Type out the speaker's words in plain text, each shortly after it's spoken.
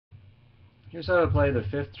Here's how to play the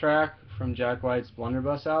 5th track from Jack White's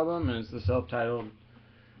Blunderbuss album, and it's the self-titled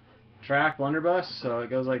track, Blunderbuss. So it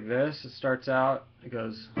goes like this. It starts out, it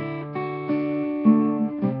goes...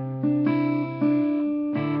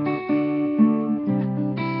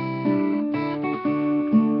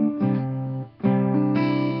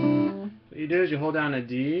 What you do is you hold down a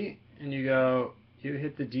D, and you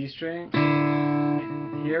hit the D string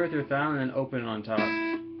here with your thumb, and then open on top.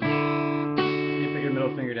 You put your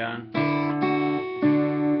middle finger down.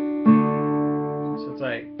 So it's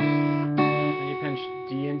like, when you pinch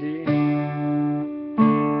D and D,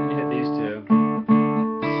 and you hit these two.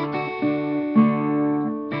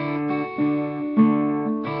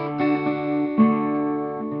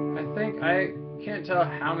 I can't tell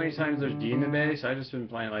how many times there's D in the bass. I've just been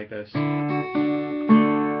playing it like this. I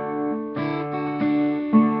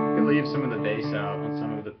could leave some of the bass out on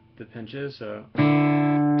some of the pinches, so.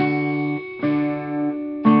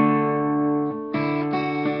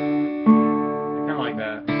 Kind of like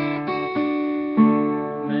that.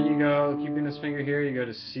 And then you go, keeping this finger here, you go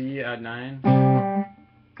to C, add 9.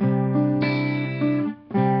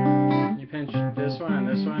 You pinch this one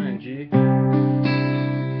and G.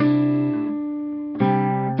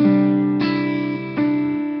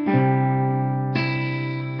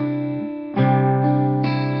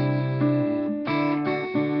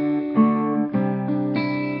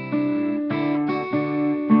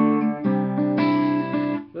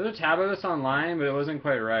 There's a tab of this online, but it wasn't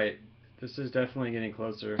quite right. This is definitely getting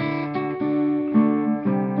closer.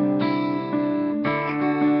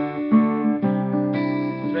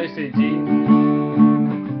 It's basically D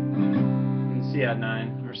and C add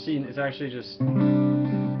 9, or C. It's actually just C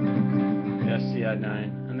add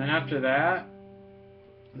 9, and then after that,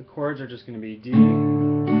 the chords are just going to be D.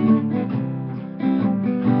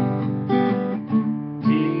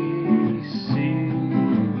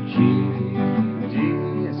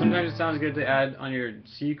 It sounds good to add on your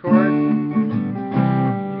C chord. You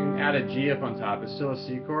can add a G up on top. It's still a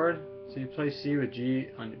C chord. So you play C with G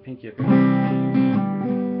on your pinky up here.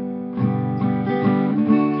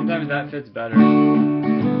 Sometimes that fits better.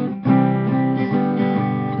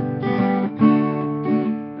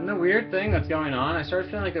 And the weird thing that's going on, I started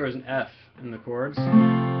feeling like there was an F in the chords.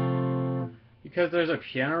 Because there's a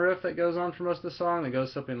piano riff that goes on for most of the song that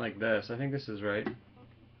goes something like this. I think this is right.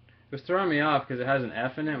 It was throwing me off because it has an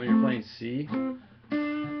F in it when you're playing C.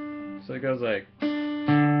 So it goes like... It's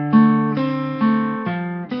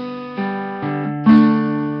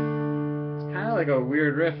kind of like a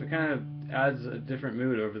weird riff. It kind of adds a different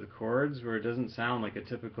mood over the chords where it doesn't sound like a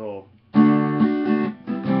typical... Like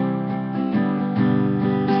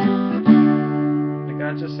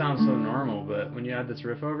that just sounds so normal, but when you add this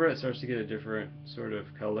riff over it, it starts to get a different sort of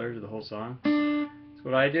color to the whole song. So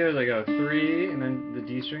what I do is I go 3, and then the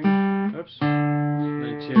D string, oops, and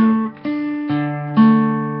then 2.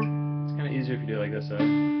 It's kind of easier if you do it like this, though.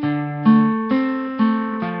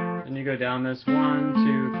 And you go down this 1,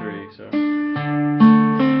 2, 3, so.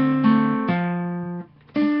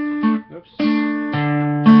 Oops.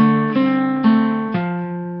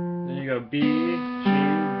 Then you go B, G,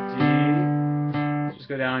 D. Just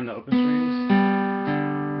go down in the open strings.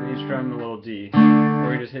 And you strum a little D,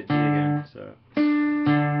 or you just hit D again, so.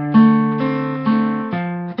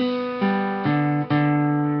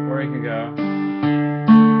 You can go.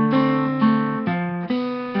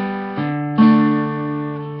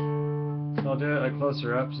 So I'll do it like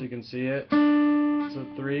closer up so you can see it. So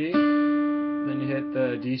 3, then you hit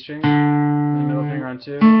the D string, the middle finger on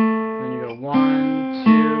 2, then you go 1,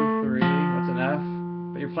 2, 3, that's an F,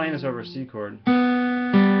 but you're playing this over a C chord. So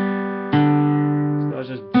it's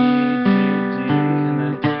just D, D, D, and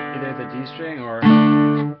then either the D string or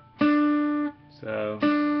so.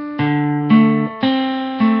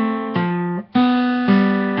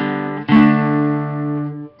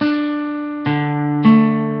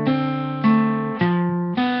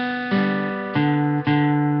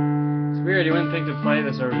 You wouldn't think to play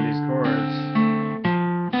this over these chords.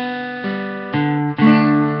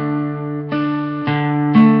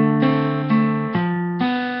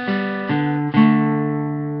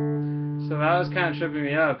 So that was kind of tripping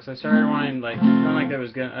me up because I started wanting, like, feeling like it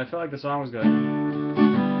was good. I felt like the song was good.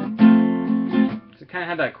 It kind of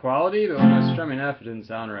had that quality, but when I was strumming F, it didn't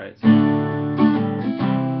sound right. So.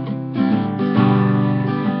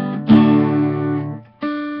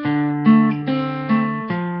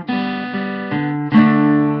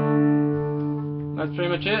 That's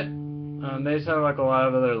pretty much it. They just have like a lot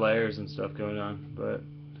of other layers and stuff going on, but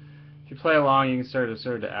if you play along, you can start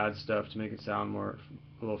to add stuff to make it sound a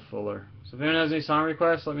little fuller. So if anyone has any song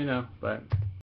requests, let me know. Bye.